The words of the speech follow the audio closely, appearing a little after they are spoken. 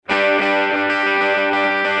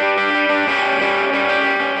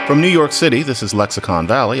From New York City, this is Lexicon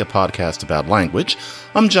Valley, a podcast about language.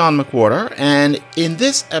 I'm John McWhorter, and in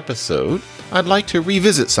this episode, I'd like to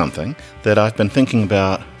revisit something that I've been thinking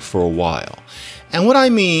about for a while. And what I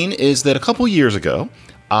mean is that a couple years ago,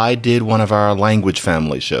 I did one of our language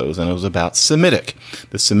family shows, and it was about Semitic.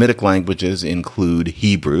 The Semitic languages include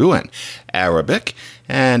Hebrew and Arabic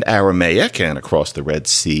and Aramaic, and across the Red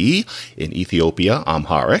Sea in Ethiopia,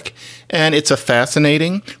 Amharic. And it's a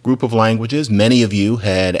fascinating group of languages. Many of you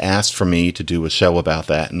had asked for me to do a show about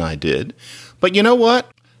that, and I did. But you know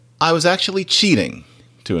what? I was actually cheating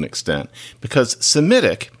to an extent, because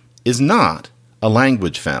Semitic is not a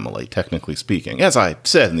language family, technically speaking, as I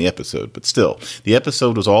said in the episode, but still, the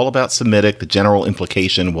episode was all about Semitic. The general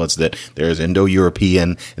implication was that there's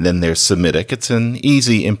Indo-European and then there's Semitic. It's an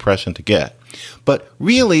easy impression to get. But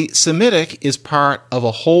really, Semitic is part of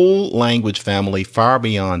a whole language family far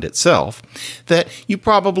beyond itself that you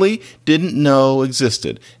probably didn't know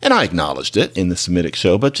existed. And I acknowledged it in the Semitic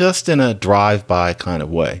show, but just in a drive-by kind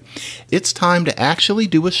of way. It's time to actually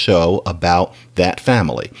do a show about that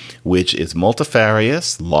family, which is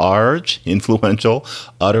multifarious, large, influential,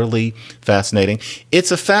 utterly fascinating.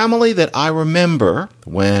 It's a family that I remember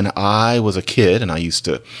when I was a kid, and I used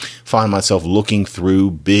to find myself looking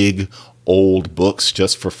through big old books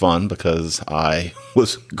just for fun because I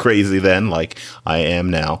was crazy then, like I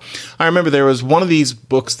am now. I remember there was one of these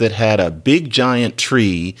books that had a big giant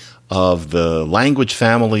tree of the language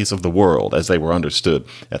families of the world as they were understood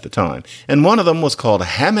at the time. And one of them was called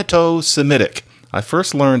Hamito-Semitic. I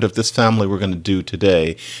first learned of this family we're going to do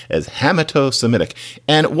today as Hamito-Semitic.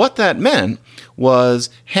 And what that meant was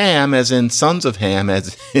Ham as in sons of Ham,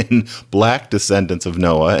 as in black descendants of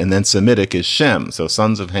Noah, and then Semitic is Shem, so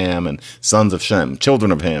sons of Ham and sons of Shem,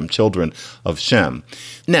 children of Ham, children of Shem.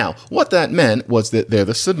 Now, what that meant was that they're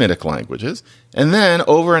the Semitic languages, and then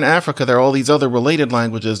over in Africa, there are all these other related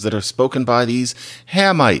languages that are spoken by these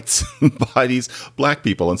Hamites, by these black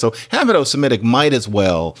people. And so Hamito-Semitic might as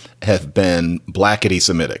well have been Blackety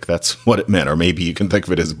Semitic. That's what it meant. Or maybe you can think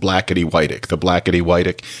of it as Blackety Whitic, the Blackety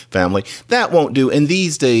Whitic family. That won't do. And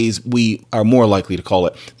these days, we are more likely to call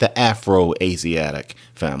it the Afro-Asiatic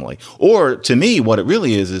family. Or to me, what it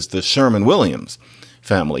really is the Sherman-Williams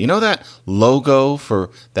family. You know that logo for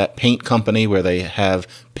that paint company where they have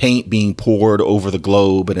paint being poured over the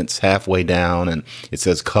globe and it's halfway down and it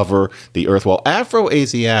says cover the earth? Well,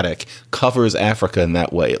 Afro-Asiatic covers Africa in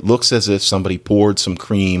that way. It looks as if somebody poured some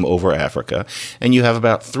cream over Africa, and you have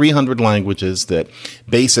about 300 languages that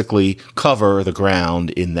basically cover the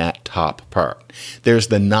ground in that top part. There's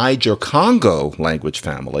the Niger-Congo language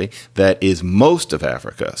family that is most of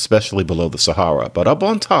Africa, especially below the Sahara. But up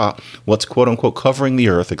on top, what's quote-unquote covering the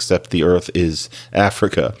earth, except the earth is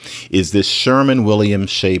Africa, is this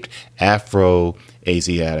Sherman-Williams-shaped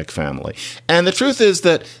Afro-Asiatic family. And the truth is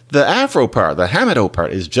that the Afro part, the Hamito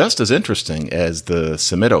part, is just as interesting as the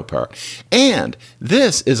Semito part. And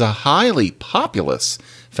this is a highly populous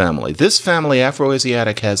family. This family,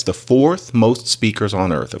 Afro-Asiatic, has the fourth most speakers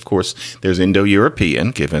on earth. Of course, there's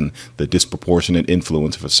Indo-European, given the disproportionate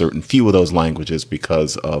influence of a certain few of those languages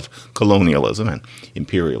because of colonialism and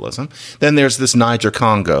imperialism. Then there's this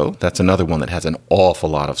Niger-Congo. That's another one that has an awful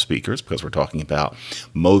lot of speakers because we're talking about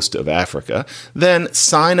most of Africa. Then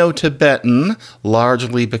Sino-Tibetan,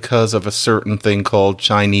 largely because of a certain thing called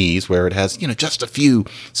Chinese, where it has, just a few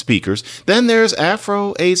speakers. Then there's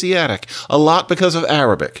Afro-Asiatic, a lot because of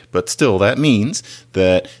Arabic. But still, that means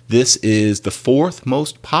that this is the fourth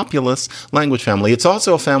most populous language family. It's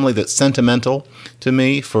also a family that's sentimental to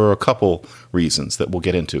me for a couple reasons that we'll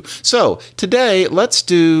get into. So today, let's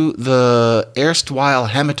do the erstwhile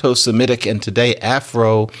Hamito-Semitic and today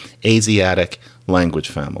Afro-Asiatic language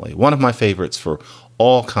family. One of my favorites for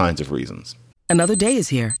all kinds of reasons. Another day is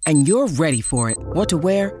here, and you're ready for it. What to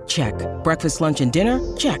wear? Check. Breakfast, lunch, and dinner?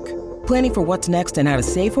 Check. Planning for what's next and how to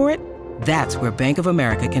save for it? That's where Bank of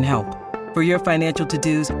America can help. For your financial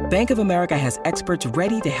to-dos, Bank of America has experts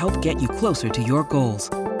ready to help get you closer to your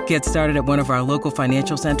goals. Get started at one of our local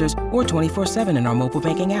financial centers or 24/7 in our mobile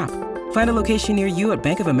banking app. Find a location near you at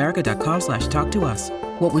bankofamerica.com/talktous.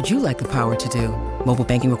 What would you like the power to do? Mobile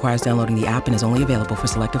banking requires downloading the app and is only available for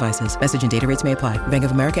select devices. Message and data rates may apply. Bank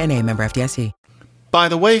of America N.A., member FDIC. By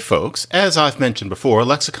the way, folks, as I've mentioned before,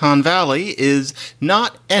 Lexicon Valley is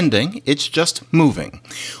not ending, it's just moving.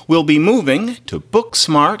 We'll be moving to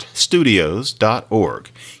booksmartstudios.org.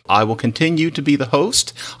 I will continue to be the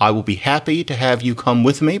host. I will be happy to have you come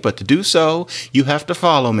with me, but to do so, you have to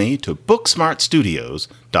follow me to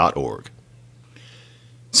booksmartstudios.org.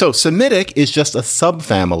 So Semitic is just a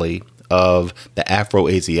subfamily of the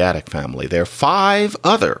Afroasiatic family. There are 5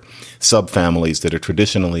 other subfamilies that are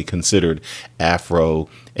traditionally considered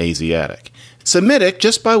Afroasiatic. Semitic,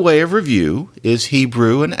 just by way of review, is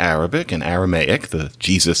Hebrew and Arabic and Aramaic, the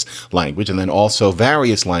Jesus language, and then also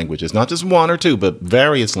various languages, not just 1 or 2, but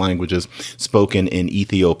various languages spoken in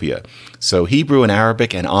Ethiopia. So Hebrew and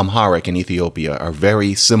Arabic and Amharic in Ethiopia are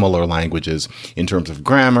very similar languages in terms of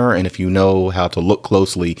grammar, and if you know how to look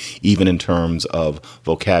closely, even in terms of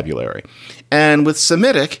vocabulary. And with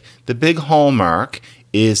Semitic, the big hallmark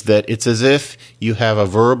is that it's as if you have a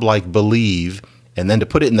verb like believe, and then to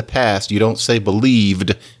put it in the past, you don't say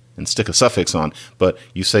believed and stick a suffix on, but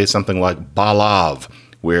you say something like balav,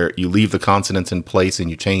 where you leave the consonants in place and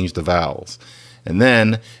you change the vowels. And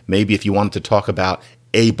then maybe if you wanted to talk about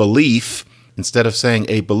a belief, instead of saying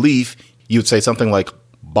a belief, you'd say something like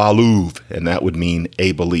baluv, and that would mean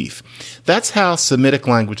a belief. That's how Semitic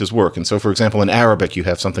languages work. And so, for example, in Arabic, you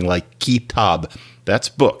have something like kitab. That's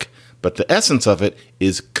book. But the essence of it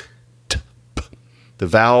is ktp. The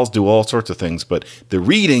vowels do all sorts of things, but the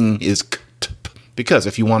reading is ktp. Because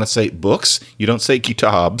if you want to say books, you don't say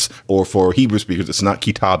kitabs, or for Hebrew speakers, it's not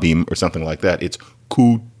kitabim or something like that. It's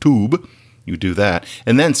kutub. You do that.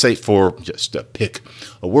 And then say, for just to pick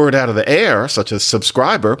a word out of the air, such as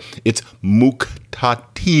subscriber, it's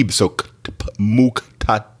muktatib. So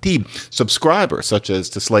muktatib, subscriber, such as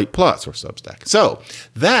to Slate Plus or Substack. So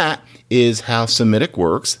that is how Semitic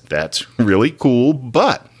works. That's really cool.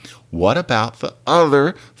 But what about the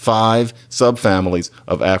other 5 subfamilies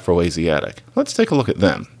of Afroasiatic? Let's take a look at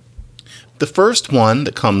them. The first one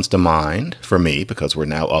that comes to mind for me, because we're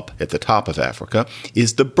now up at the top of Africa,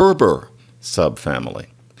 is the Berber subfamily.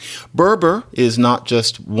 Berber is not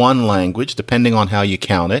just one language, depending on how you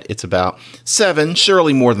count it. It's about 7,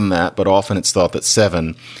 surely more than that, but often it's thought that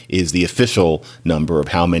 7 is the official number of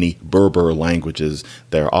how many Berber languages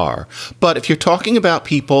there are. But if you're talking about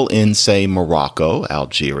people in, say, Morocco,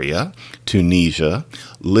 Algeria, Tunisia,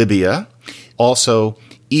 Libya, also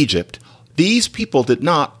Egypt, these people did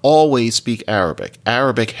not always speak Arabic.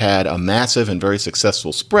 Arabic had a massive and very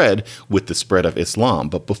successful spread with the spread of Islam.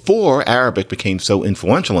 But before Arabic became so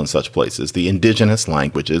influential in such places, the indigenous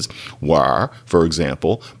languages were, for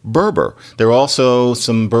example, Berber. There are also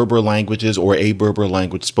some Berber languages or a Berber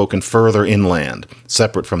language spoken further inland,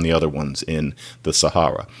 separate from the other ones in the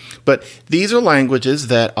Sahara. But these are languages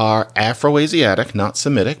that are Afroasiatic, not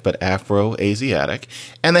Semitic, but Afroasiatic.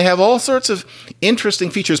 And they have all sorts of interesting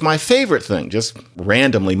features. My favorite thing, just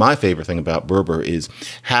randomly, my favorite thing about Berber is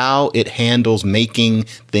how it handles making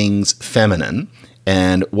things feminine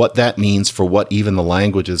and what that means for what even the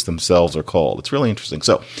languages themselves are called. It's really interesting.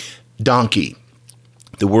 So, donkey.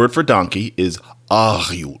 The word for donkey is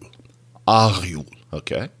aryul. Aryul,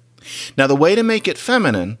 okay? Now, the way to make it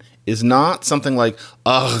feminine is not something like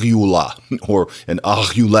aryula or an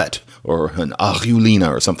aryulet or an aryulina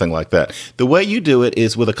or something like that. The way you do it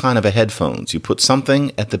is with a kind of a headphones. You put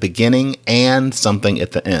something at the beginning and something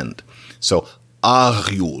at the end. So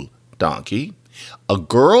aryul, donkey. A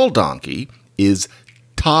girl donkey is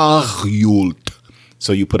taryult.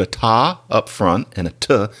 So you put a ta up front and a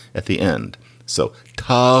t at the end. So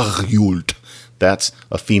taryult. That's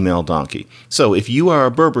a female donkey. So if you are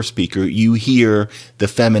a Berber speaker, you hear the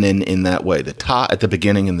feminine in that way, the ta at the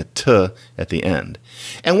beginning and the t at the end.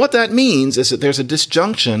 And what that means is that there's a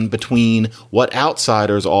disjunction between what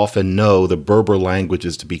outsiders often know the Berber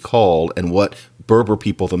languages to be called and what Berber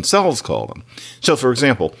people themselves call them. So, for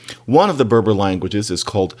example, one of the Berber languages is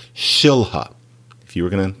called Shilha. If you were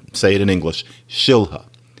going to say it in English, Shilha.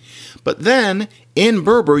 But then, in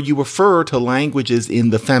Berber, you refer to languages in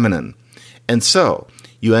the feminine. And so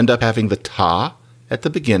you end up having the ta at the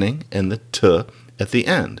beginning and the t at the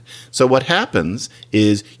end. So what happens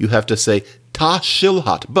is you have to say ta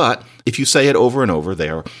shilhat, but if you say it over and over,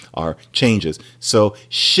 there are changes. So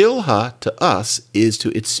shilha to us is to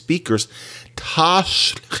its speakers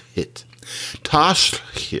tashlhit.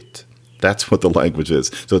 Tashlhit. That's what the language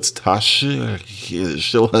is. So it's tashlhit.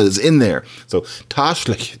 Shilha is in there. So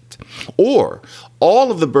tashlhit. Or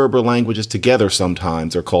all of the Berber languages together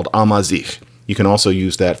sometimes are called Amazigh. You can also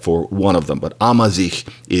use that for one of them, but Amazigh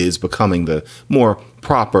is becoming the more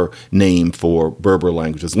proper name for Berber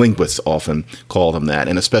languages. Linguists often call them that,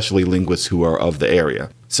 and especially linguists who are of the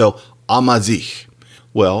area. So Amazigh.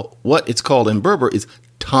 Well, what it's called in Berber is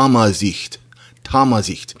Tamazight.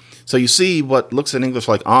 Tamazight. So you see what looks in English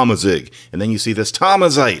like Amazigh, and then you see this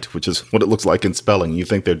Tamazite, which is what it looks like in spelling. You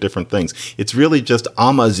think they're different things. It's really just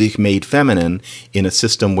Amazigh made feminine in a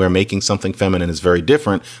system where making something feminine is very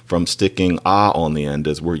different from sticking a on the end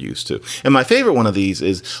as we're used to. And my favorite one of these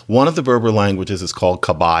is one of the Berber languages is called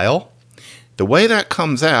Kabyle. The way that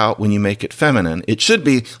comes out when you make it feminine, it should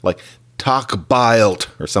be like takbilt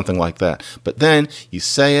or something like that. But then you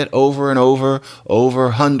say it over and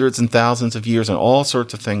over hundreds and thousands of years, and all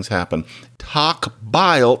sorts of things happen.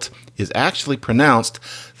 Takbilt is actually pronounced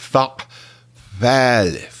thakvalif.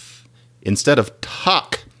 Instead of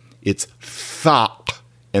tak, it's thak,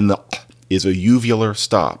 and the is a uvular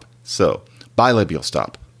stop. So, bilabial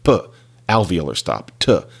stop, p, alveolar stop,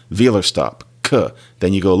 t, velar stop, k.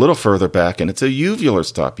 Then you go a little further back, and it's a uvular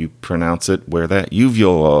stop. You pronounce it where that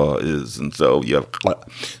uvula is, and so you have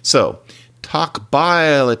so,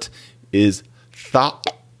 takbilit is thak,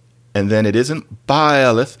 and then it isn't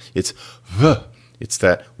bialith, it's v. It's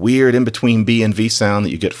that weird in-between B and V sound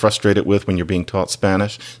that you get frustrated with when you're being taught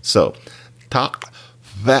Spanish. So, tak,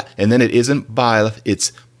 va, and then it isn't bialith,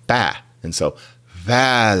 it's ba. And so,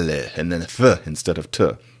 vale, and then th instead of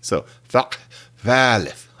t. So, thak,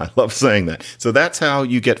 valith. I love saying that. So that's how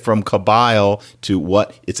you get from Kabyle to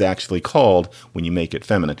what it's actually called when you make it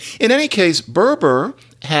feminine. In any case, Berber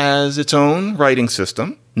has its own writing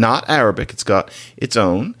system, not Arabic. It's got its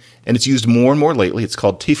own, and it's used more and more lately. It's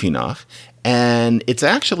called Tifinagh. And it's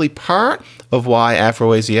actually part of why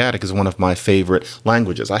Afroasiatic is one of my favorite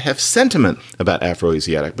languages. I have sentiment about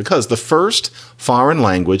Afroasiatic because the first foreign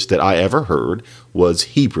language that I ever heard was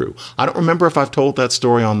Hebrew. I don't remember if I've told that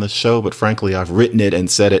story on this show, but frankly, I've written it and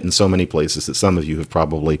said it in so many places that some of you have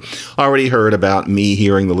probably already heard about me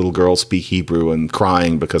hearing the little girl speak Hebrew and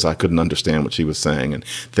crying because I couldn't understand what she was saying and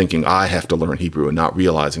thinking I have to learn Hebrew and not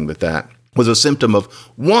realizing that that was a symptom of,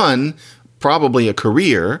 one, probably a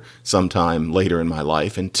career sometime later in my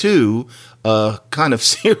life, and two, a kind of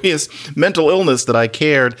serious mental illness that I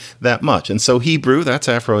cared that much. And so Hebrew, that's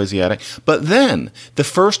Afroasiatic. But then the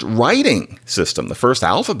first writing system, the first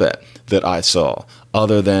alphabet that I saw,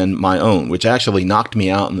 other than my own, which actually knocked me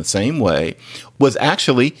out in the same way, was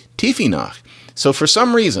actually Tifinagh. So for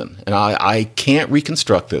some reason, and I can't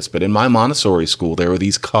reconstruct this, but in my Montessori school, there were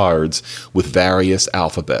these cards with various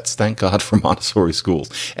alphabets. Thank God for Montessori schools.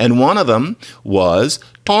 And one of them was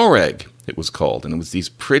Tuareg, it was called. And it was these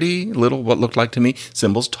pretty little, what looked like to me,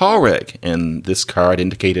 symbols, Tuareg. And this card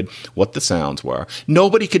indicated what the sounds were.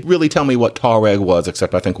 Nobody could really tell me what Tuareg was,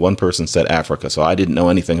 except I think one person said Africa. So I didn't know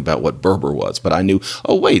anything about what Berber was. But I knew,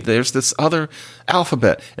 oh, wait, there's this other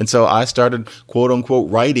alphabet. And so I started, quote unquote,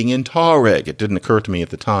 writing in Tuareg. It didn't occur to me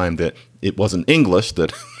at the time that it wasn't English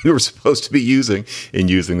that we were supposed to be using in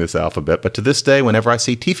using this alphabet. But to this day, whenever I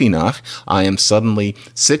see Tifinagh, I am suddenly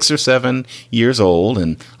 6 or 7 years old.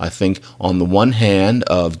 And I think on the one hand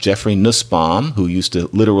of Jeffrey Nussbaum, who used to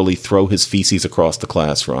literally throw his feces across the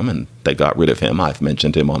classroom, and they got rid of him. I've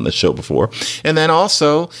mentioned him on this show before. And then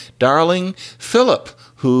also darling Philip,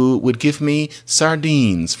 who would give me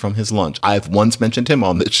sardines from his lunch. I've once mentioned him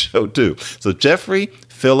on this show too. So Jeffrey,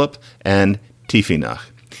 Philip, and Tifinagh.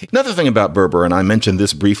 Another thing about Berber, and I mentioned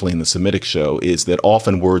this briefly in the Semitic show, is that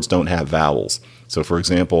often words don't have vowels. So, for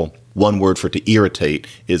example, one word for to irritate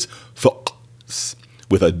is fuq,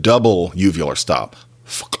 with a double uvular stop.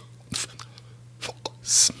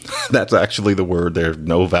 That's actually the word. There are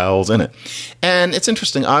no vowels in it. And it's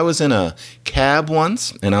interesting. I was in a cab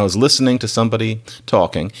once, and I was listening to somebody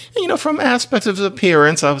talking. And, from aspects of his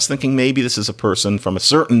appearance, I was thinking maybe this is a person from a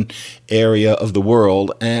certain area of the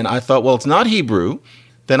world. And I thought, well, it's not Hebrew.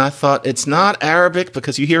 Then I thought, it's not Arabic,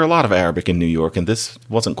 because you hear a lot of Arabic in New York, and this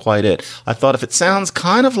wasn't quite it. I thought if it sounds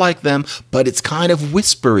kind of like them, but it's kind of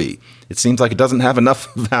whispery, it seems like it doesn't have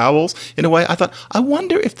enough vowels in a way. I thought, I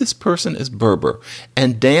wonder if this person is Berber,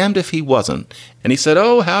 and damned if he wasn't. And he said,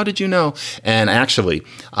 oh, how did you know? And actually,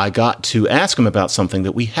 I got to ask him about something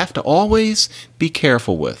that we have to always be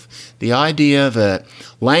careful with. The idea that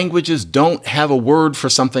languages don't have a word for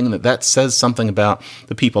something, that says something about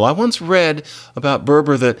the people. I once read about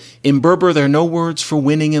Berber that in Berber there are no words for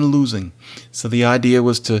winning and losing. So the idea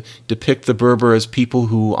was to depict the Berber as people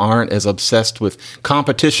who aren't as obsessed with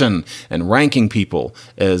competition and ranking people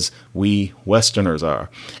as we Westerners are.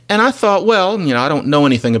 And I thought, well, I don't know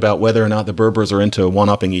anything about whether or not the Berbers are into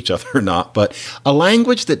one-upping each other or not, but a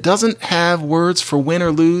language that doesn't have words for win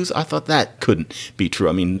or lose, I thought that couldn't be true.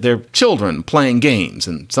 I mean, they're children playing games,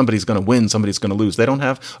 and somebody's going to win, somebody's going to lose. They don't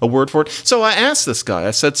have a word for it. So I asked this guy,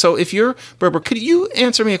 I said, so if you're Berber, could you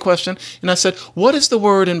answer me a question? And I said, what is the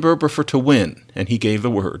word in Berber for to win? And he gave the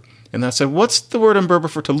word. And I said, what's the word in Berber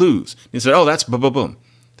for to lose? And he said, oh, that's ba-ba-boom.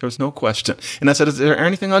 There was no question. And I said, is there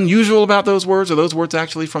anything unusual about those words? Are those words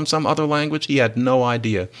actually from some other language? He had no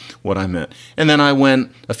idea what I meant. And then I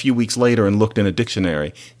went a few weeks later and looked in a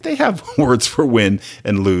dictionary. They have words for win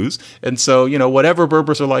and lose. And so, whatever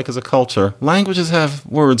Berbers are like as a culture, languages have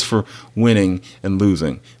words for winning and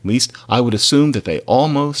losing. At least I would assume that they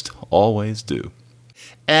almost always do.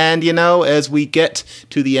 And, as we get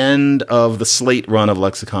to the end of the slate run of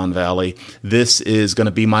Lexicon Valley, this is going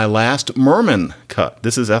to be my last Merman cut.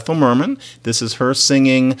 This is Ethel Merman. This is her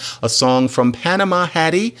singing a song from Panama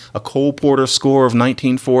Hattie, a Cole Porter score of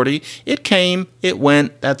 1940. It came, it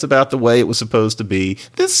went, that's about the way it was supposed to be.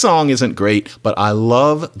 This song isn't great, but I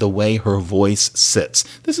love the way her voice sits.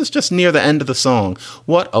 This is just near the end of the song.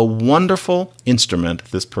 What a wonderful instrument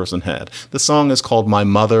this person had. The song is called My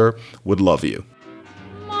Mother Would Love You.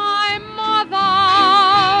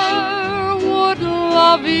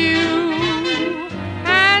 Love you,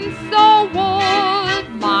 and so would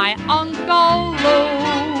my Uncle Lou.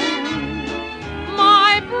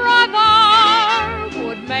 My brother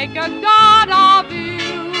would make a god of you,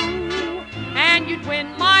 and you'd win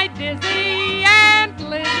my Dizzy and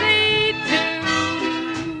Lizzie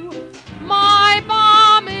too. My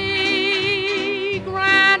balmy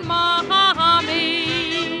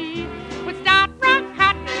grandmommy would start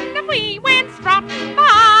rock-cotton if we went strutting by.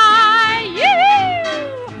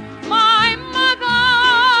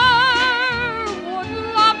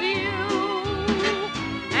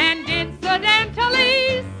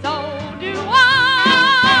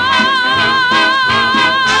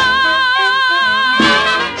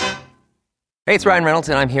 Hey, it's Ryan Reynolds,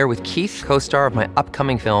 and I'm here with Keith, co-star of my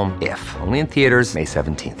upcoming film, If, only in theaters May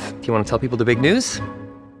 17th. Do you want to tell people the big news?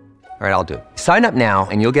 All right, I'll do it. Sign up now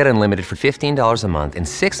and you'll get unlimited for $15 a month and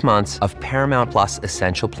 6 months of Paramount Plus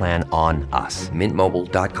Essential Plan on us.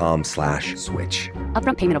 MintMobile.com/switch.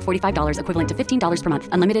 Upfront payment of $45 equivalent to $15 per month.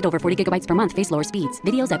 Unlimited over 40 gigabytes per month. Face lower speeds.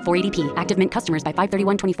 Videos at 480p. Active Mint customers by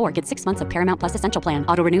 531.24 get 6 months of Paramount Plus Essential Plan.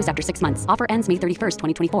 Auto renews after 6 months. Offer ends May 31st,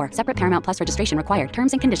 2024. Separate Paramount Plus registration required.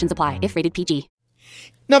 Terms and conditions apply if rated PG.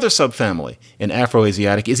 Another subfamily in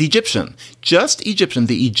Afroasiatic is Egyptian. Just Egyptian,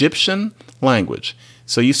 the Egyptian language.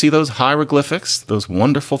 So you see those hieroglyphics, those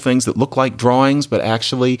wonderful things that look like drawings, but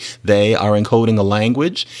actually they are encoding a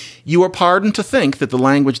language. You are pardoned to think that the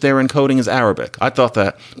language they're encoding is Arabic. I thought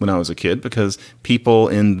that when I was a kid because people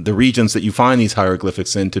in the regions that you find these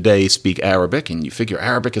hieroglyphics in today speak Arabic, and you figure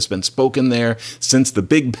Arabic has been spoken there since the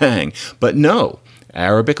Big Bang. But no.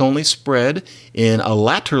 Arabic only spread in a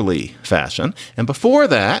latterly fashion. And before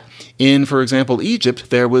that, in, for example, Egypt,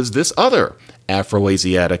 there was this other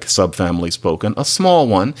Afroasiatic subfamily spoken, a small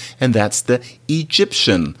one, and that's the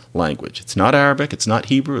Egyptian language. It's not Arabic, it's not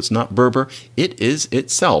Hebrew, it's not Berber, it is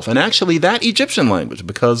itself. And actually that Egyptian language,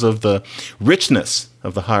 because of the richness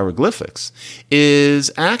of the hieroglyphics, is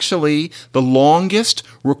actually the longest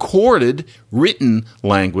recorded written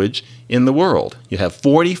language in the world. You have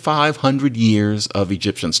 4,500 years of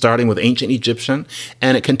Egyptian, starting with ancient Egyptian,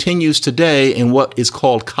 and it continues today in what is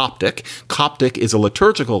called Coptic. Coptic is a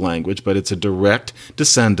liturgical language, but it's a direct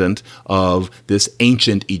descendant of this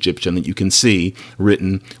ancient Egyptian that you can see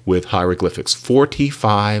written with hieroglyphics.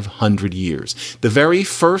 4,500 years. The very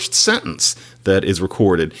first sentence that is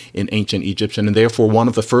recorded in ancient Egyptian, and therefore one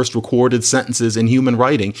of the first recorded sentences in human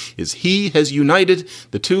writing, is "He has united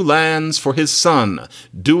the two lands for his son,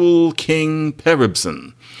 dual King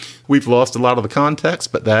Peribsen." We've lost a lot of the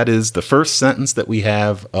context, but that is the first sentence that we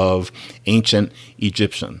have of ancient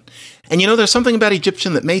Egyptian. And there's something about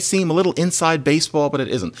Egyptian that may seem a little inside baseball, but it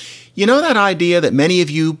isn't. You know that idea that many of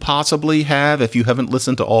you possibly have, if you haven't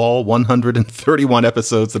listened to all 131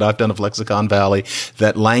 episodes that I've done of Lexicon Valley,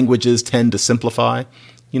 that languages tend to simplify?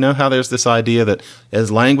 You know how there's this idea that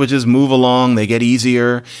as languages move along, they get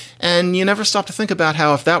easier, and you never stop to think about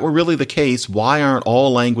how if that were really the case, why aren't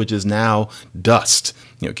all languages now dust?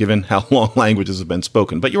 Given how long languages have been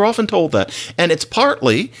spoken. But you're often told that. And it's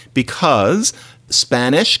partly because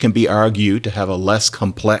Spanish can be argued to have a less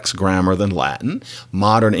complex grammar than Latin.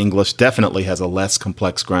 Modern English definitely has a less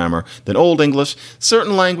complex grammar than Old English.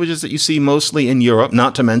 Certain languages that you see mostly in Europe,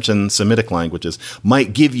 not to mention Semitic languages,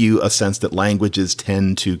 might give you a sense that languages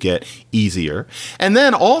tend to get easier. And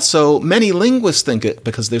then also, many linguists think it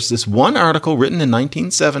because there's this one article written in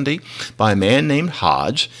 1970 by a man named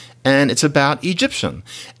Hodge, and it's about Egyptian.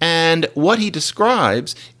 And what he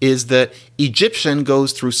describes is that Egyptian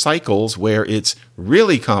goes through cycles where it's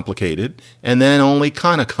really complicated and then only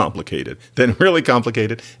kind of complicated, then really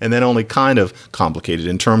complicated and then only kind of complicated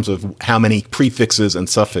in terms of how many prefixes and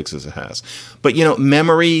suffixes it has. But,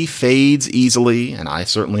 memory fades easily, and I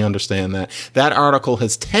certainly understand that. That article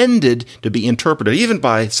has tended to be interpreted, even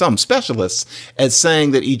by some specialists, as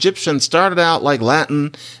saying that Egyptian started out like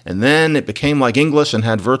Latin, and then it became like English and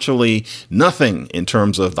had virtually nothing in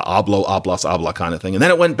terms of the hablo, hablas, habla kind of thing. And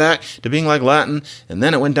then it went back to being like Latin, and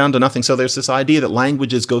then it went down to nothing. So there's this idea that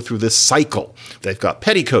languages go through this cycle. They've got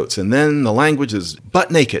petticoats, and then the language is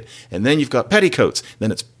butt naked, and then you've got petticoats,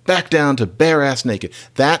 then it's back down to bare ass naked.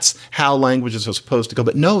 That's how languages are supposed to go.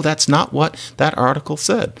 But no, that's not what that article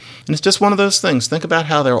said. And it's just one of those things. Think about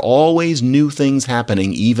how there are always new things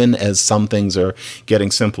happening, even as some things are getting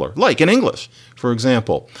simpler. Like in English, for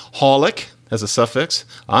example, holic has a suffix.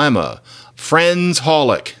 I'm a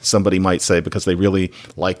friends-holic, somebody might say, because they really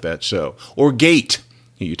like that show. Or gate.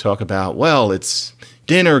 You talk about, well, it's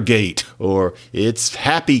dinner gate, or it's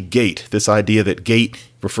happy gate. This idea that gate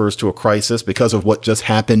refers to a crisis because of what just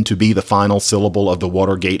happened to be the final syllable of the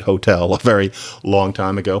Watergate Hotel a very long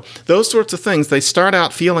time ago. Those sorts of things, they start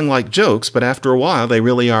out feeling like jokes, but after a while, they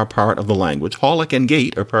really are part of the language. Holic and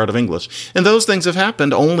gate are part of English. And those things have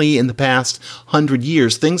happened only in the past 100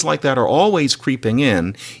 years. Things like that are always creeping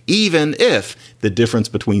in, even if the difference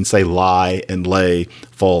between, say, lie and lay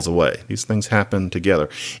falls away. These things happen together.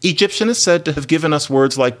 Egyptian is said to have given us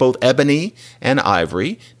words like both ebony and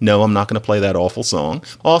ivory. No, I'm not going to play that awful song.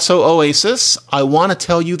 Also, Oasis, I want to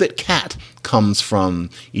tell you that cat comes from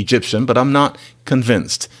Egyptian, but I'm not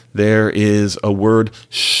convinced. There is a word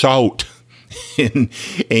shout in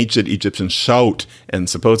ancient Egyptian, shout, and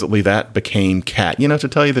supposedly that became cat. To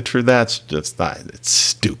tell you the truth, that's just, it's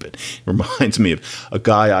stupid. It reminds me of a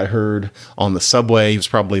guy I heard on the subway. He was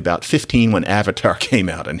probably about 15 when Avatar came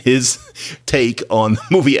out, and his take on the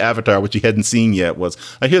movie Avatar, which he hadn't seen yet, was,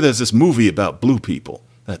 I hear there's this movie about blue people.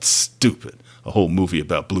 That's stupid. A whole movie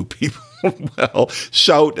about blue people. Well,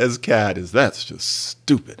 shout as cat that's just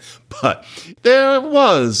stupid. But there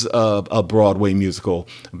was a Broadway musical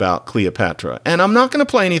about Cleopatra. And I'm not going to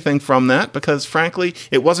play anything from that because, frankly,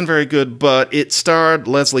 it wasn't very good, but it starred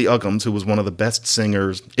Leslie Uggams, who was one of the best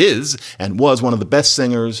singers, was one of the best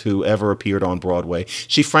singers who ever appeared on Broadway.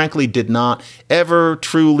 She, frankly, did not ever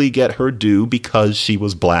truly get her due because she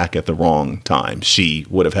was black at the wrong time. She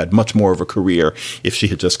would have had much more of a career if she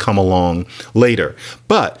had just come along later.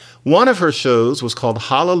 But one of her shows was called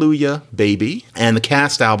Hallelujah Baby, and the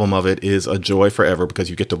cast album of it is a joy forever because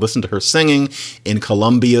you get to listen to her singing in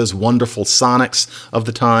Columbia's wonderful sonics of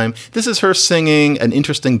the time. This is her singing an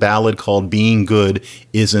interesting ballad called Being Good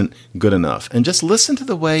Isn't Good Enough. And just listen to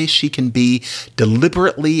the way she can be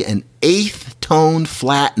deliberately an eighth tone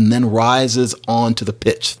flat and then rises onto the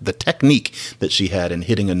pitch, the technique that she had in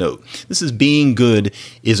hitting a note. This is Being Good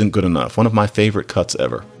Isn't Good Enough, one of my favorite cuts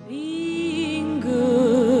ever.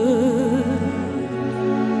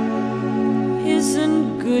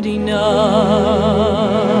 Good enough.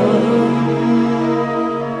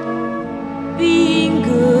 Being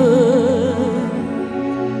good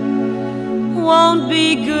won't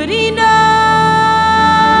be good enough.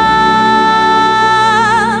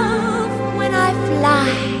 When I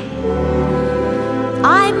fly,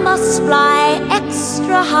 I must fly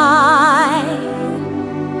extra high,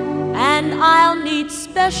 and I'll need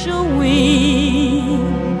special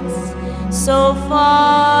wings so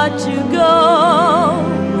far to go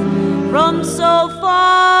from so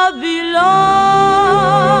far below.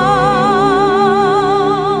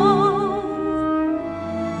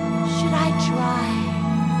 Should I try?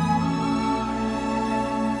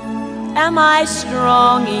 Am I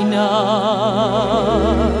strong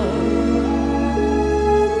enough?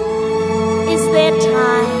 Is there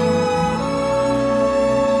time?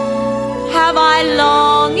 Have I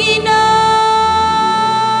long enough?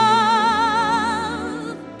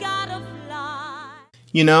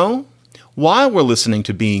 While we're listening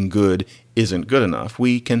to Being Good Isn't Good Enough,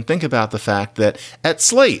 we can think about the fact that at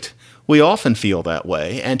Slate, we often feel that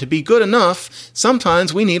way, and to be good enough,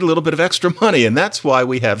 sometimes we need a little bit of extra money, and that's why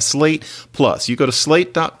we have Slate Plus. You go to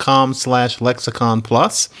slate.com/lexicon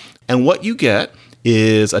plus, and what you get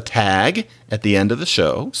is a tag at the end of the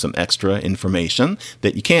show, some extra information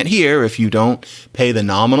that you can't hear if you don't pay the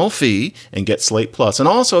nominal fee and get Slate Plus. And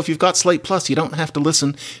also, if you've got Slate Plus, you don't have to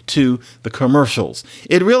listen to the commercials.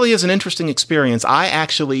 It really is an interesting experience. I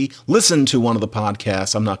actually listened to one of the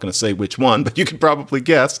podcasts, I'm not going to say which one, but you could probably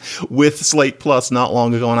guess, with Slate Plus not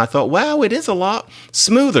long ago. And I thought, wow, it is a lot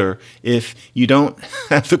smoother if you don't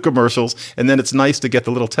have the commercials. And then it's nice to get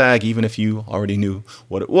the little tag, even if you already knew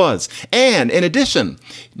what it was. And in addition,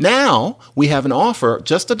 now we have an offer,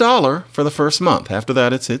 just $1 for the first month. After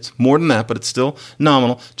that, it's more than that, but it's still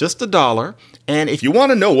nominal, just $1. And if you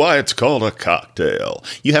want to know why it's called a cocktail,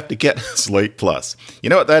 you have to get Slate Plus. You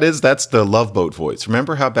know what that is? That's the Love Boat voice.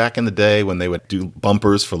 Remember how back in the day when they would do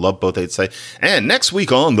bumpers for Love Boat, they'd say, and next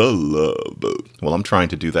week on the Love Boat. Well, I'm trying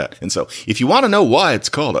to do that. And so if you want to know why it's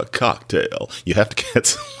called a cocktail, you have to get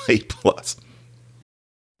Slate Plus.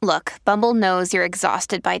 Look, Bumble knows you're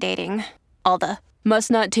exhausted by dating. All the must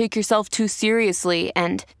not take yourself too seriously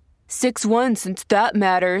and 6'1" since that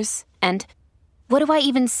matters. And what do I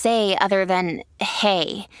even say other than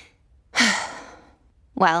hey?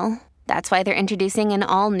 Well, that's why they're introducing an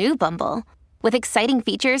all-new Bumble with exciting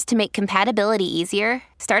features to make compatibility easier,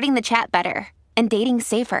 starting the chat better, and dating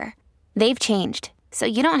safer. They've changed, so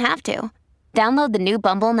you don't have to. Download the new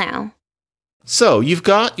Bumble now. So you've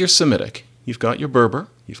got your Semitic, you've got your Berber,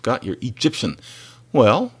 you've got your Egyptian.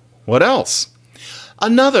 Well, what else?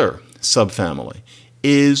 Another subfamily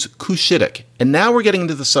is Cushitic. And now we're getting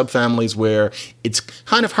into the subfamilies where it's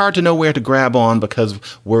kind of hard to know where to grab on because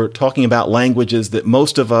we're talking about languages that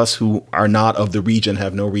most of us who are not of the region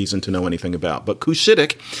have no reason to know anything about. But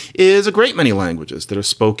Cushitic is a great many languages that are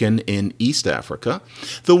spoken in East Africa.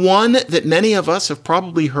 The one that many of us have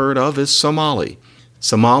probably heard of is Somali.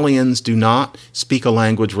 Somalians do not speak a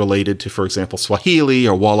language related to, for example, Swahili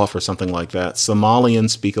or Wolof or something like that. Somalians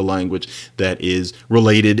speak a language that is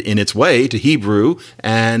related in its way to Hebrew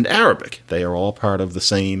and Arabic. They are all part of the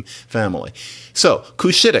same family. So,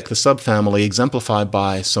 Cushitic, the subfamily exemplified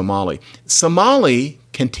by Somali. Somali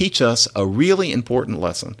can teach us a really important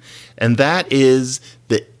lesson, and that is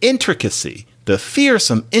the intricacy, the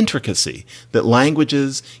fearsome intricacy that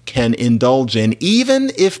languages can indulge in,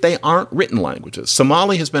 even if they aren't written languages.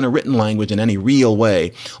 Somali has been a written language in any real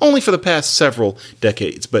way only for the past several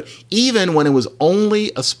decades. But even when it was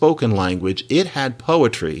only a spoken language, it had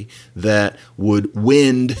poetry that would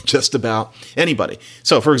wind just about anybody.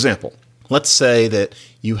 So, for example, let's say that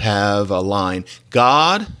you have a line,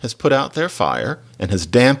 God has put out their fire and has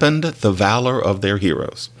dampened the valor of their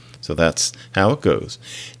heroes. So that's how it goes.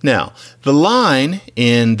 Now, the line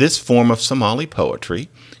in this form of Somali poetry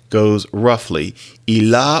goes roughly,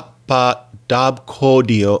 Ila pa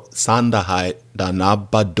dabkodio sandahai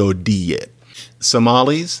danabadodiyet.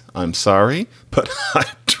 Somalis, I'm sorry, but I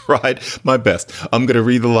tried my best. I'm going to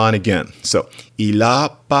read the line again. So,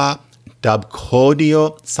 Ila pa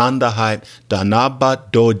dabkodio sandahai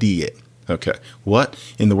danabadodiyet. Okay, what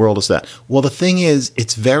in the world is that? Well, the thing is,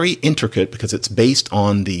 it's very intricate because it's based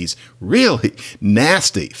on these really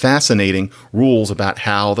nasty, fascinating rules about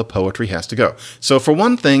how the poetry has to go. So for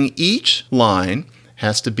one thing, each line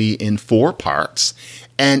has to be in 4 parts,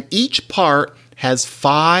 and each part has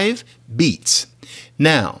 5 beats.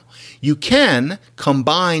 Now, you can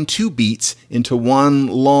combine 2 beats into one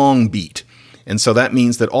long beat. And so that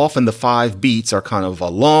means that often the 5 beats are kind of a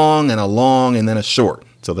long and then a short.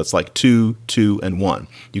 So that's like 2, 2, and 1.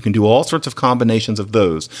 You can do all sorts of combinations of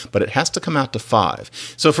those, but it has to come out to 5.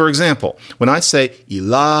 So for example, when I say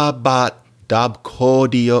ilabat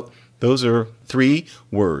dabkodio, those are 3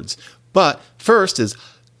 words. But first is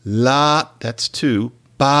la, that's 2,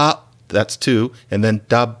 ba, that's 2, and then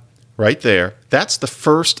dab, right there. That's the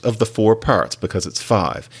first of the 4 parts because it's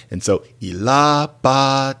 5. And so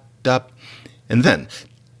ilabat dab, and then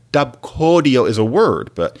dabkodio is a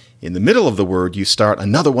word, but in the middle of the word, you start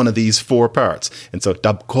another one of these 4 parts. And so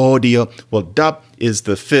dabkodio, well, dab is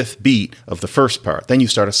the 5th beat of the first part. Then you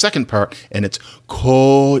start a second part, and it's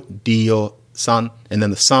kodio san, and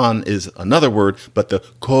then the san is another word, but the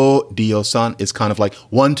kodio san is kind of like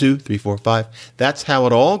 1, 2, 3, 4, 5. That's how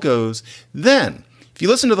it all goes. Then, if you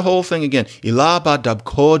listen to the whole thing again, ilaba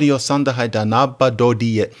dabkodio sandahai danaba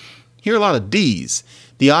dodiyet, hear a lot of D's.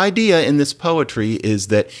 The idea in this poetry is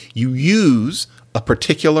that you use a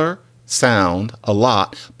particular sound a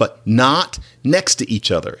lot, but not next to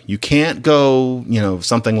each other. You can't go,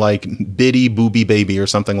 something like biddy booby baby or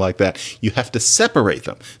something like that. You have to separate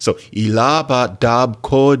them. So, ilaba dab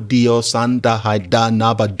kodio sandahai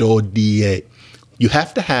danaba dodie. You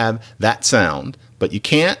have to have that sound, but you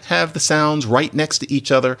can't have the sounds right next to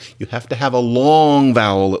each other. You have to have a long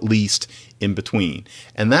vowel at least in between.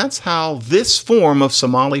 And that's how this form of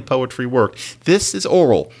Somali poetry worked. This is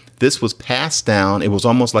oral. This was passed down. It was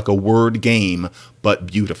almost like a word game, but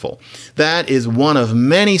beautiful. That is one of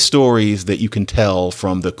many stories that you can tell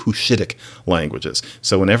from the Cushitic languages.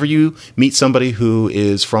 So whenever you meet somebody who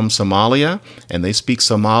is from Somalia and they speak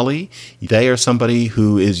Somali, they are somebody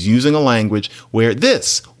who is using a language where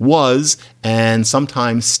this was and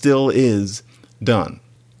sometimes still is done.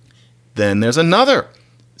 Then there's another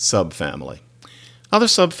subfamily. Other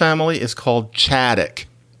subfamily is called Chadic.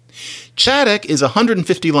 Chadic is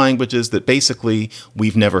 150 languages that basically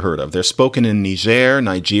we've never heard of. They're spoken in Niger,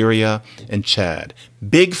 Nigeria, and Chad.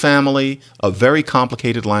 Big family of very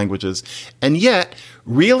complicated languages. And yet,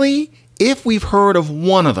 really, if we've heard of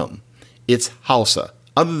one of them, it's Hausa.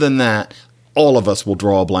 Other than that, all of us will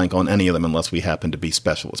draw a blank on any of them unless we happen to be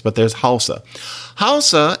specialists. But there's Hausa.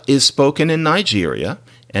 Hausa is spoken in Nigeria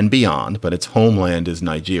and beyond, but its homeland is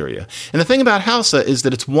Nigeria. And the thing about Hausa is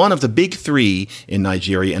that it's one of the big three in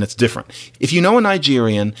Nigeria, and it's different. If you know a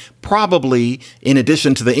Nigerian, probably in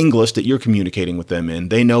addition to the English that you're communicating with them in,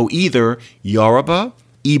 they know either Yoruba,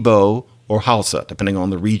 Igbo, or Hausa, depending on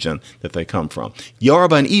the region that they come from.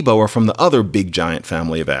 Yoruba and Igbo are from the other big giant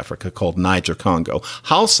family of Africa called Niger-Congo.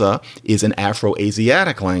 Hausa is an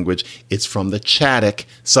Afro-Asiatic language. It's from the Chadic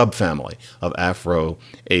subfamily of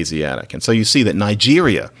Afro-Asiatic. And so you see that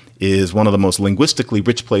Nigeria is one of the most linguistically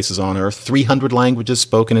rich places on earth, 300 languages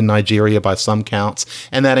spoken in Nigeria by some counts,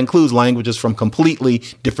 and that includes languages from completely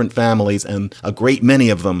different families and a great many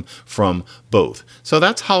of them from both. So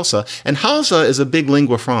that's Hausa, and Hausa is a big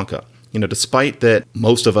lingua franca. You know, despite that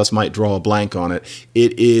most of us might draw a blank on it,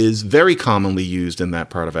 it is very commonly used in that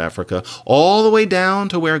part of Africa, all the way down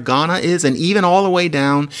to where Ghana is, and even all the way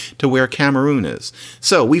down to where Cameroon is.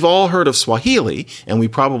 So we've all heard of Swahili, and we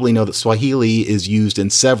probably know that Swahili is used in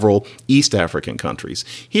several East African countries.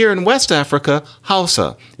 Here in West Africa,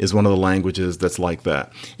 Hausa is one of the languages that's like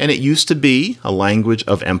that. And it used to be a language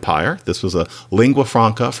of empire. This was a lingua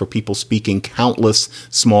franca for people speaking countless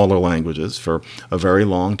smaller languages for a very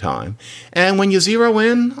long time. And when you zero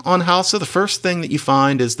in on Hausa, the first thing that you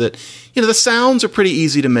find is that, you know, the sounds are pretty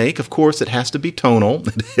easy to make. Of course, it has to be tonal.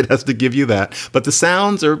 It has to give you that. But the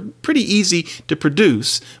sounds are pretty easy to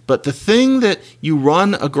produce. But the thing that you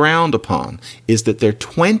run aground upon is that there are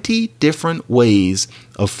 20 different ways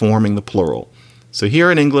of forming the plural. So here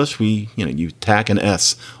in English, you tack an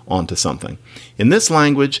S onto something. In this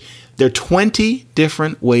language, there are 20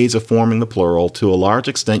 different ways of forming the plural. To a large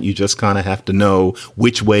extent, you just kind of have to know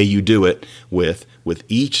which way you do it with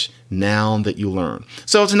each noun that you learn.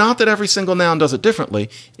 So it's not that every single noun does it differently.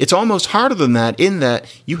 It's almost harder than that in that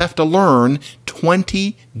you have to learn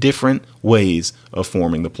 20 different ways of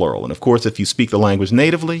forming the plural. And of course, if you speak the language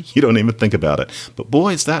natively, you don't even think about it. But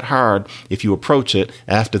boy, it's that hard if you approach it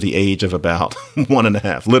after the age of about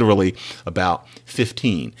 1.5, literally about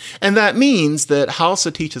 15. And that means that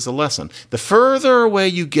Hausa teaches a lesson. The further away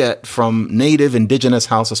you get from native indigenous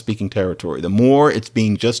Hausa-speaking territory, the more it's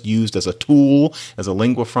being just used as a tool, as a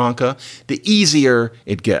lingua franca, the easier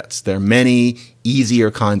it gets. There are many easier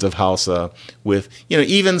kinds of Hausa with,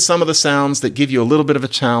 even some of the sounds that give you a little bit of a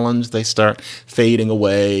challenge, they start fading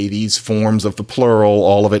away. These forms of the plural,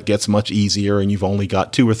 all of it gets much easier, and you've only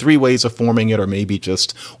got 2 or 3 ways of forming it, or maybe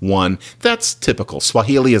just one. That's typical.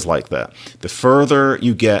 Swahili is like that. The further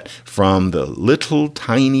you get from the little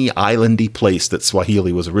tiny islandy place that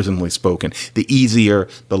Swahili was originally spoken, the easier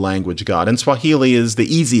the language got. And Swahili is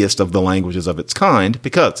the easiest of the languages of its kind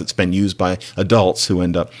because it's been used by adults who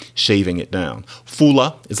end up shaving it down.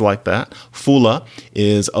 Fula is like that. Fula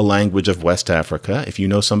is a language of West Africa. If you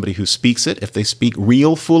know somebody who speaks it, if they speak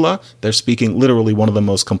real Fula, they're speaking literally one of the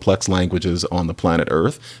most complex languages on the planet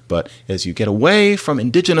Earth. But as you get away from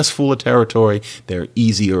indigenous Fula territory, they're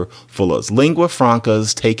easier Fulas. Lingua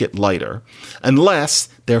francas take it lighter, unless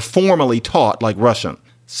they're formally taught like Russian.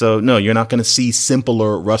 So no, you're not going to see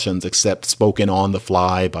simpler Russians except spoken on the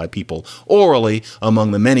fly by people orally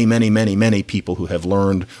among the many, many, many, many people who have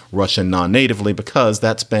learned Russian non-natively, because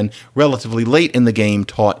that's been relatively late in the game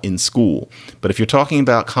taught in school. But if you're talking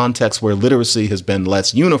about contexts where literacy has been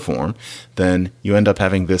less uniform, then you end up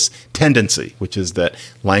having this tendency, which is that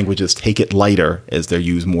languages take it lighter as they're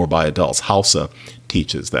used more by adults. Hausa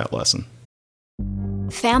teaches that lesson.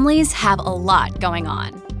 Families have a lot going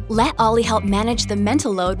on. Let Ollie help manage the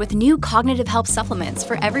mental load with new cognitive help supplements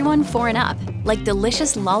for everyone 4 and up, like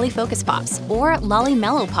delicious Lolly Focus Pops or Lolly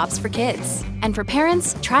Mellow Pops for kids. And for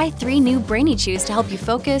parents, try 3 new Brainy Chews to help you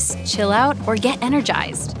focus, chill out, or get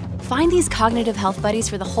energized. Find these cognitive health buddies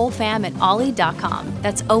for the whole fam at ollie.com.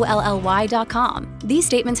 That's OLLY.com. These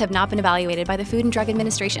statements have not been evaluated by the Food and Drug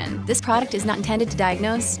Administration. This product is not intended to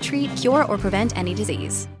diagnose, treat, cure, or prevent any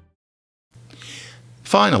disease.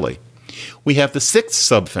 Finally, we have the sixth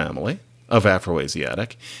subfamily of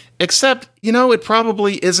Afroasiatic, except, it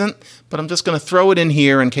probably isn't, but I'm just going to throw it in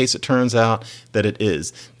here in case it turns out that it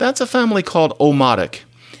is. That's a family called Omotic.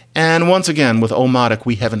 And once again, with Omotic,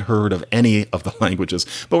 we haven't heard of any of the languages,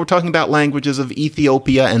 but we're talking about languages of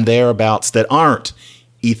Ethiopia and thereabouts that aren't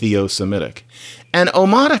Ethio-Semitic. And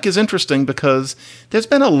Omotic is interesting because there's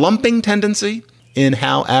been a lumping tendency in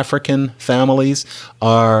how African families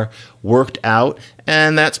are worked out,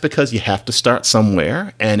 and that's because you have to start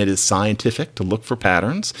somewhere, and it is scientific to look for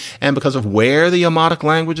patterns, and because of where the Omotic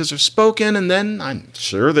languages are spoken, and then I'm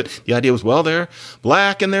sure that the idea was, well, they're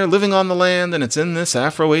black and they're living on the land, and it's in this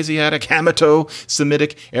Afroasiatic,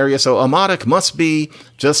 Hamito-Semitic area, so Omotic must be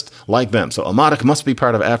just like them. So Omotic must be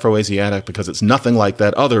part of Afroasiatic because it's nothing like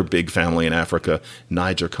that other big family in Africa,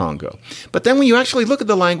 Niger-Congo. But then when you actually look at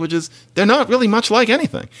the languages, they're not really much like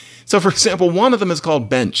anything. So, for example, one of them is called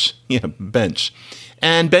Bench. Bench.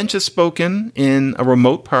 And Bench is spoken in a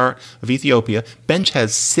remote part of Ethiopia. Bench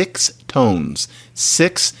has 6 tones,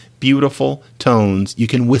 6 beautiful tones. You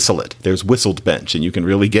can whistle it. There's whistled Bench, and you can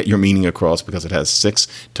really get your meaning across because it has 6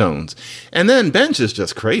 tones. And then Bench is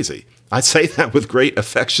just crazy. I say that with great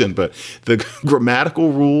affection, but the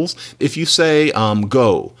grammatical rules, if you say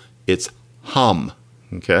go, it's hum,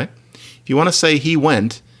 okay? If you want to say he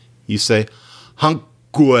went, you say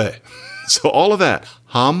hankue. So all of that,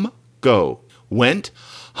 hum, go, went,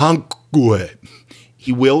 hankue.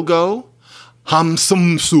 He will go,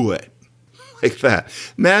 hamsumsue. Like that.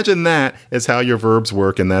 Imagine that as how your verbs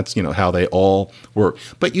work, and that's, how they all work.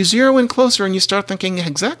 But you zero in closer and you start thinking,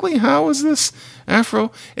 exactly how is this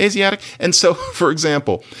Afro-Asiatic? And so, for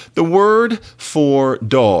example, the word for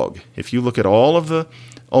dog, if you look at all of the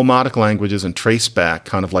Omotic languages and trace back,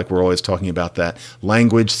 kind of like we're always talking about that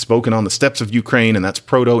language spoken on the steppes of Ukraine, and that's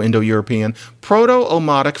Proto-Indo-European.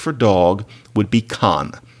 Proto-Omotic for dog would be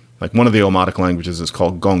Kan. Like one of the Omotic languages is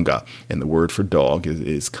called Gonga, and the word for dog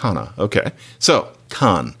is Kana. Okay, so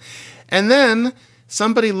Kan. And then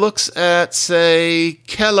somebody looks at, say,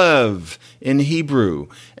 Kelev in Hebrew,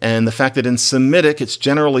 and the fact that in Semitic it's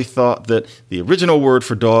generally thought that the original word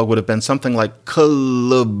for dog would have been something like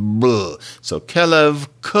Kaleb. So Kelev,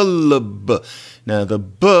 Kaleb. Now the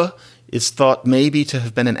B is thought maybe to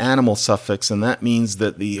have been an animal suffix, and that means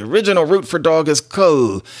that the original root for dog is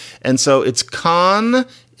Kul. And so it's Kan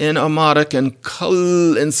in Omotic and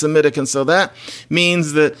Kul in Semitic, and so that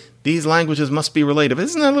means that these languages must be related.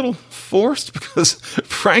 Isn't that a little forced? Because,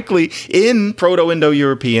 frankly, in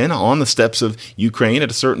Proto-Indo-European, on the steppes of Ukraine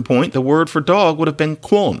at a certain point, the word for dog would have been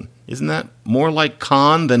kwon. Isn't that more like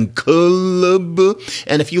Khan than Kulub?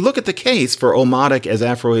 And if you look at the case for Omotic as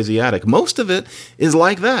Afroasiatic, most of it is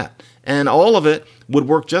like that. And all of it would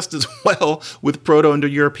work just as well with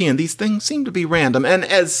Proto-Indo-European. These things seem to be random, and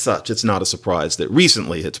as such, it's not a surprise that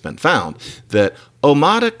recently it's been found that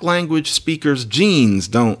Omotic language speakers' genes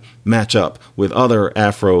don't match up with other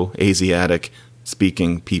Afro-Asiatic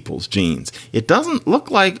speaking people's genes. It doesn't look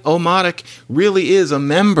like Omotic really is a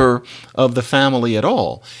member of the family at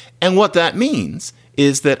all. And what that means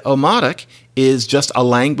is that Omotic is just a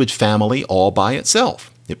language family all by itself.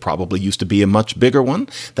 It probably used to be a much bigger one.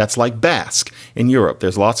 That's like Basque in Europe.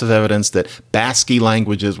 There's lots of evidence that Basque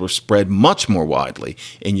languages were spread much more widely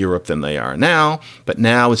in Europe than they are now, but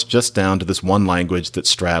now it's just down to this one language that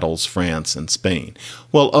straddles France and Spain.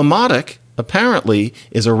 Well, Omotic apparently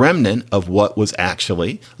is a remnant of what was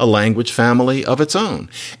actually a language family of its own.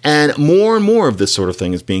 And more of this sort of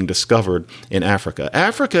thing is being discovered in Africa.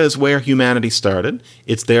 Africa is where humanity started.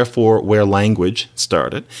 It's therefore where language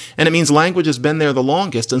started. And it means language has been there the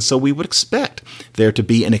longest, and so we would expect there to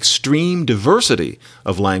be an extreme diversity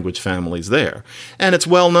of language families there. And it's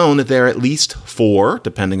well known that there are at least 4,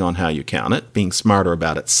 depending on how you count it, being smarter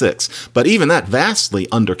about it, 6. But even that vastly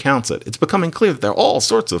undercounts it. It's becoming clear that there are all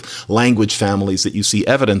sorts of language families that you see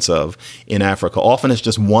evidence of in Africa. Often it's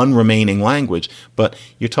just one remaining language, but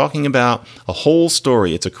you're talking about a whole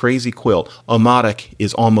story. It's a crazy quilt. Omotic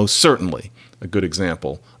is almost certainly a good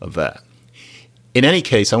example of that. In any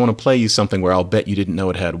case, I want to play you something where I'll bet you didn't know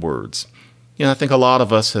it had words. I think a lot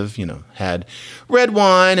of us have, had red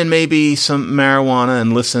wine and maybe some marijuana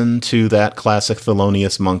and listened to that classic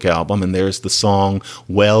Thelonious Monk album, and there's the song,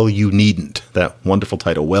 Well, You Needn't, that wonderful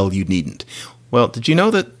title, Well, You Needn't. Well, did you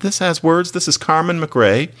know that this has words? This is Carmen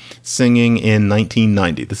McRae singing in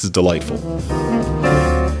 1990. This is delightful.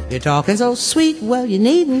 You're talking so sweet, well, you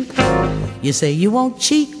needn't. You say you won't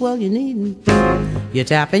cheat, well, you needn't. You're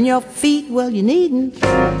tapping your feet, well, you needn't.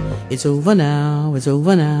 It's over now, it's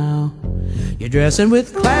over now. You're dressing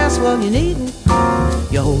with class, well, you needn't.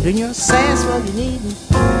 You're holding your sass, well, you needn't.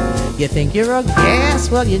 You think you're a gas,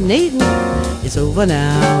 well, you needn't. It's over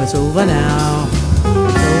now, it's over now. It's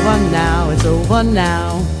over now, it's over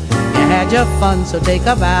now. You had your fun, so take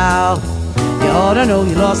a bow. You ought to know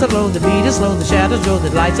you lost the glow, the beat is slow, the shadows show, the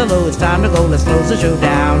lights are low. It's time to go, let's close the show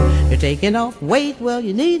down. You're taking off weight, well,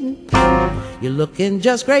 you needn't. You're looking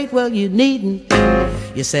just great, well, you needn't.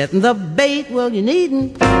 You're setting the bait, well, you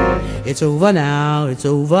needn't. It's over now, it's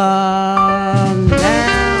over now.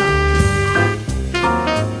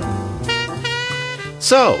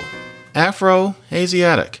 So,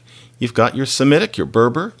 Afro-Asiatic. You've got your Semitic, your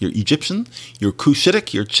Berber, your Egyptian, your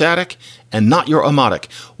Cushitic, your Chadic, and not your Omotic.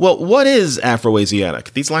 Well, what is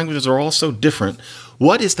Afro-Asiatic? These languages are all so different.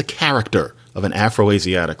 What is the character of an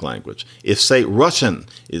Afro-Asiatic language? If, say, Russian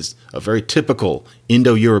is a very typical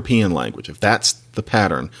Indo-European language, if that's the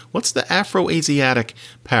pattern, what's the Afro-Asiatic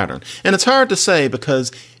pattern? And it's hard to say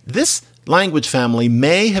because this language family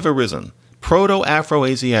may have arisen,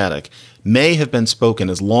 Proto-Afro-Asiatic, may have been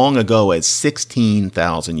spoken as long ago as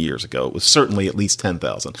 16,000 years ago. It was certainly at least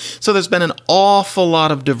 10,000. So there's been an awful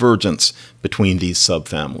lot of divergence between these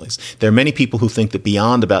subfamilies. There are many people who think that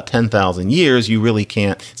beyond about 10,000 years, you really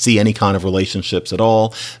can't see any kind of relationships at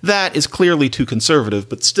all. That is clearly too conservative,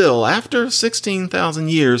 but still, after 16,000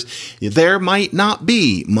 years, there might not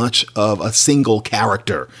be much of a single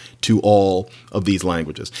character to all of these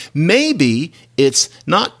languages. Maybe it's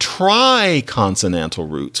not tri-consonantal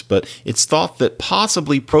roots, but it's thought that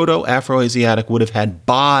possibly Proto-Afro-Asiatic would have had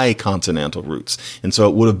bi-consonantal roots. And so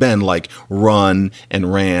it would have been like run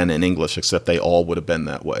and ran in English, except they all would have been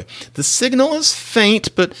that way. The signal is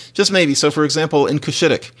faint, but just maybe. So for example, in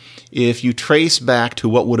Cushitic, if you trace back to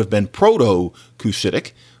what would have been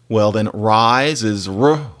Proto-Cushitic, well then rise is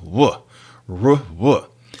r-w, r-w.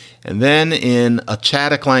 And then in a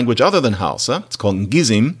Chadic language other than Hausa, it's called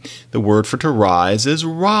Ngizim, the word for to rise is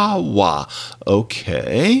rawa.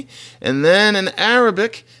 Okay. And then in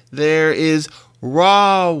Arabic, there is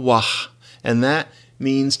rawah, and that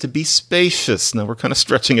means to be spacious. Now, we're kind of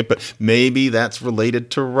stretching it, but maybe that's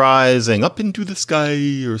related to rising up into the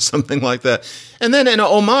sky or something like that. And then in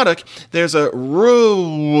Omotic, there's a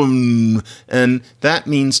ruum, and that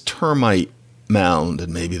means termite mound,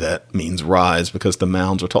 and maybe that means rise because the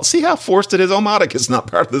mounds are tall. See how forced it is? Omotic is not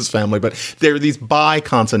part of this family, but there are these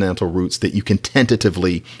bi-consonantal roots that you can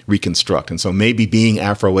tentatively reconstruct. And so maybe being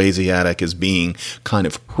Afro-Asiatic is being kind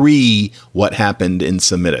of pre what happened in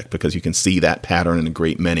Semitic, because you can see that pattern in a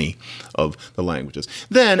great many of the languages.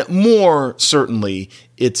 Then, more certainly,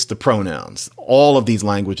 it's the pronouns. All of these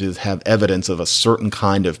languages have evidence of a certain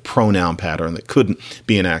kind of pronoun pattern that couldn't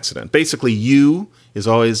be an accident. Basically, you is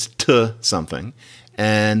always to something,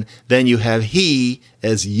 and then you have he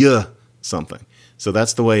as y something. So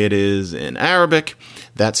that's the way it is in Arabic.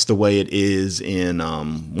 That's the way it is in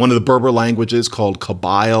one of the Berber languages called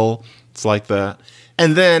Kabyle. It's like that.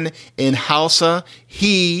 And then in Hausa,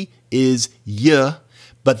 he is y,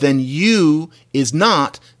 but then you is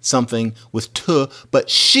not something with t, but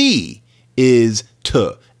she is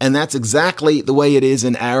t. And that's exactly the way it is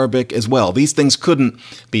in Arabic as well. These things couldn't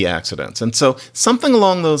be accidents. And so something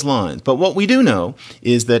along those lines. But what we do know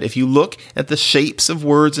is that if you look at the shapes of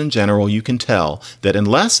words in general, you can tell that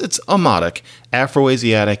unless it's Omotic,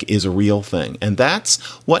 Afro-Asiatic is a real thing. And that's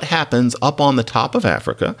what happens up on the top of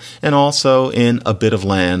Africa and also in a bit of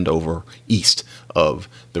land over east of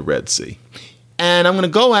the Red Sea. And I'm going to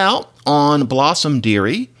go out on Blossom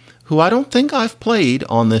Dearie, who I don't think I've played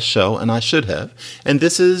on this show, and I should have. And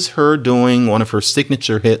this is her doing one of her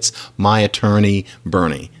signature hits, My Attorney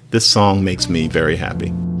Bernie. This song makes me very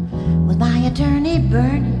happy. With my attorney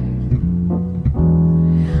Bernie,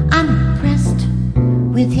 I'm impressed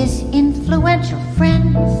with his influential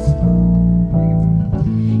friends.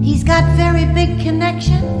 He's got very big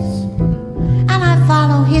connections, and I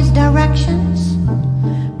follow his directions.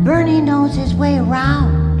 Bernie knows his way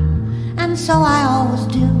around, and so I always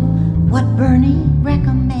do what Bernie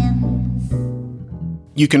recommends.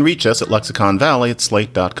 You can reach us at Lexicon Valley at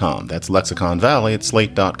Slate.com. That's Lexicon Valley at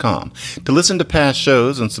Slate.com. To listen to past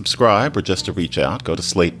shows and subscribe, or just to reach out, go to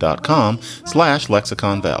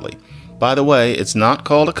Slate.com/Lexicon Valley. By the way, it's not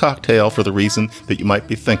called a cocktail for the reason that you might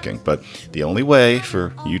be thinking, but the only way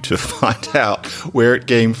for you to find out where it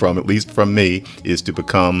came from, at least from me, is to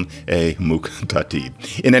become a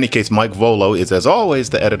Muqtadeed. In any case, Mike Volo is, as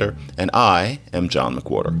always, the editor, and I am John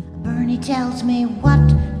McWhorter. Bernie tells me what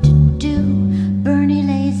to do. Bernie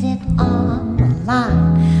lays it on the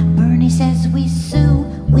line. Bernie says we sue,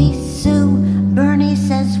 we